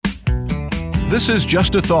This is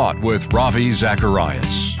Just a Thought with Ravi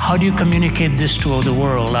Zacharias. How do you communicate this to the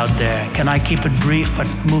world out there? Can I keep it brief but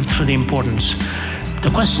move through the importance?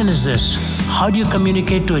 The question is this: how do you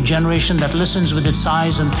communicate to a generation that listens with its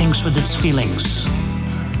eyes and thinks with its feelings?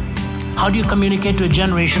 How do you communicate to a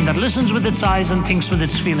generation that listens with its eyes and thinks with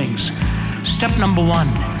its feelings? Step number one,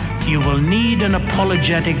 you will need an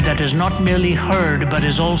apologetic that is not merely heard but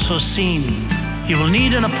is also seen. You will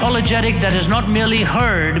need an apologetic that is not merely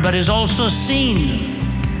heard but is also seen.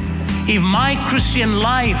 If my Christian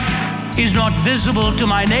life is not visible to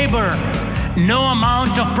my neighbor, no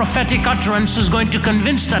amount of prophetic utterance is going to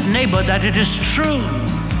convince that neighbor that it is true.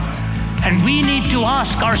 And we need to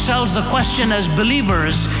ask ourselves the question as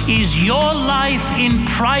believers: is your life in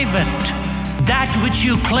private that which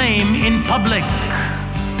you claim in public?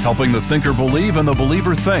 Helping the thinker believe and the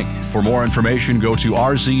believer think. For more information, go to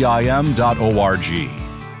rzim.org.